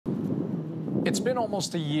It's been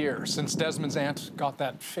almost a year since Desmond's aunt got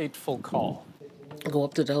that fateful call. I go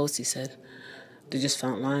up to the house, he said. They just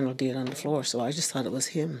found Lionel dead on the floor, so I just thought it was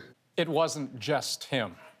him. It wasn't just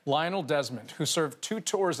him. Lionel Desmond, who served 2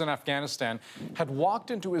 tours in Afghanistan, had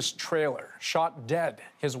walked into his trailer, shot dead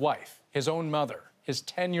his wife, his own mother, his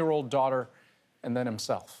 10-year-old daughter, and then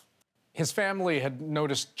himself. His family had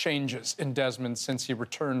noticed changes in Desmond since he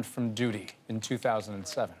returned from duty in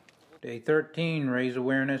 2007. Day 13, raise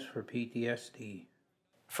awareness for PTSD.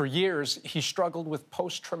 For years, he struggled with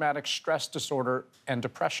post-traumatic stress disorder and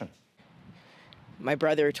depression. My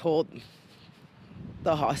brother told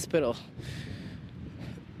the hospital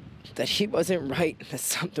that he wasn't right, that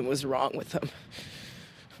something was wrong with him.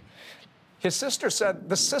 His sister said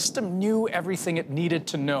the system knew everything it needed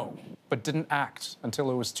to know, but didn't act until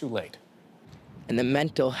it was too late. And the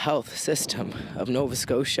mental health system of Nova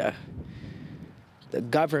Scotia, the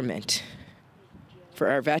government, for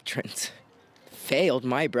our veterans, failed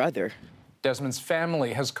my brother. Desmond's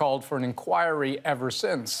family has called for an inquiry ever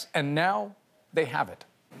since, and now they have it.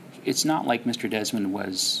 It's not like Mr. Desmond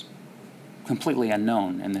was completely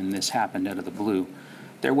unknown and then this happened out of the blue.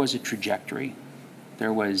 There was a trajectory.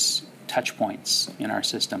 There was touch points in our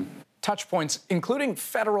system. Touch points, including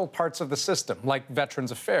federal parts of the system, like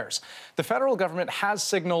Veterans Affairs. The federal government has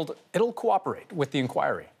signaled it'll cooperate with the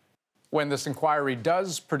inquiry. When this inquiry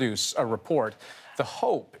does produce a report, the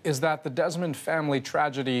hope is that the Desmond family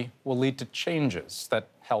tragedy will lead to changes that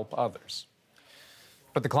help others.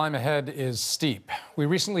 But the climb ahead is steep. We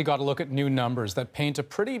recently got a look at new numbers that paint a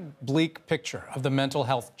pretty bleak picture of the mental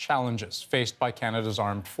health challenges faced by Canada's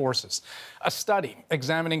armed forces. A study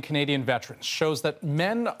examining Canadian veterans shows that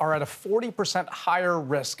men are at a 40% higher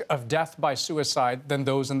risk of death by suicide than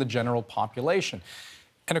those in the general population.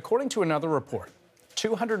 And according to another report,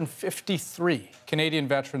 253 Canadian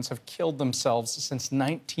veterans have killed themselves since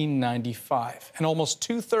 1995, and almost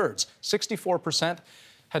 2/3, 64%,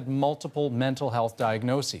 had multiple mental health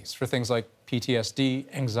diagnoses for things like PTSD,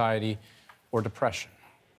 anxiety, or depression.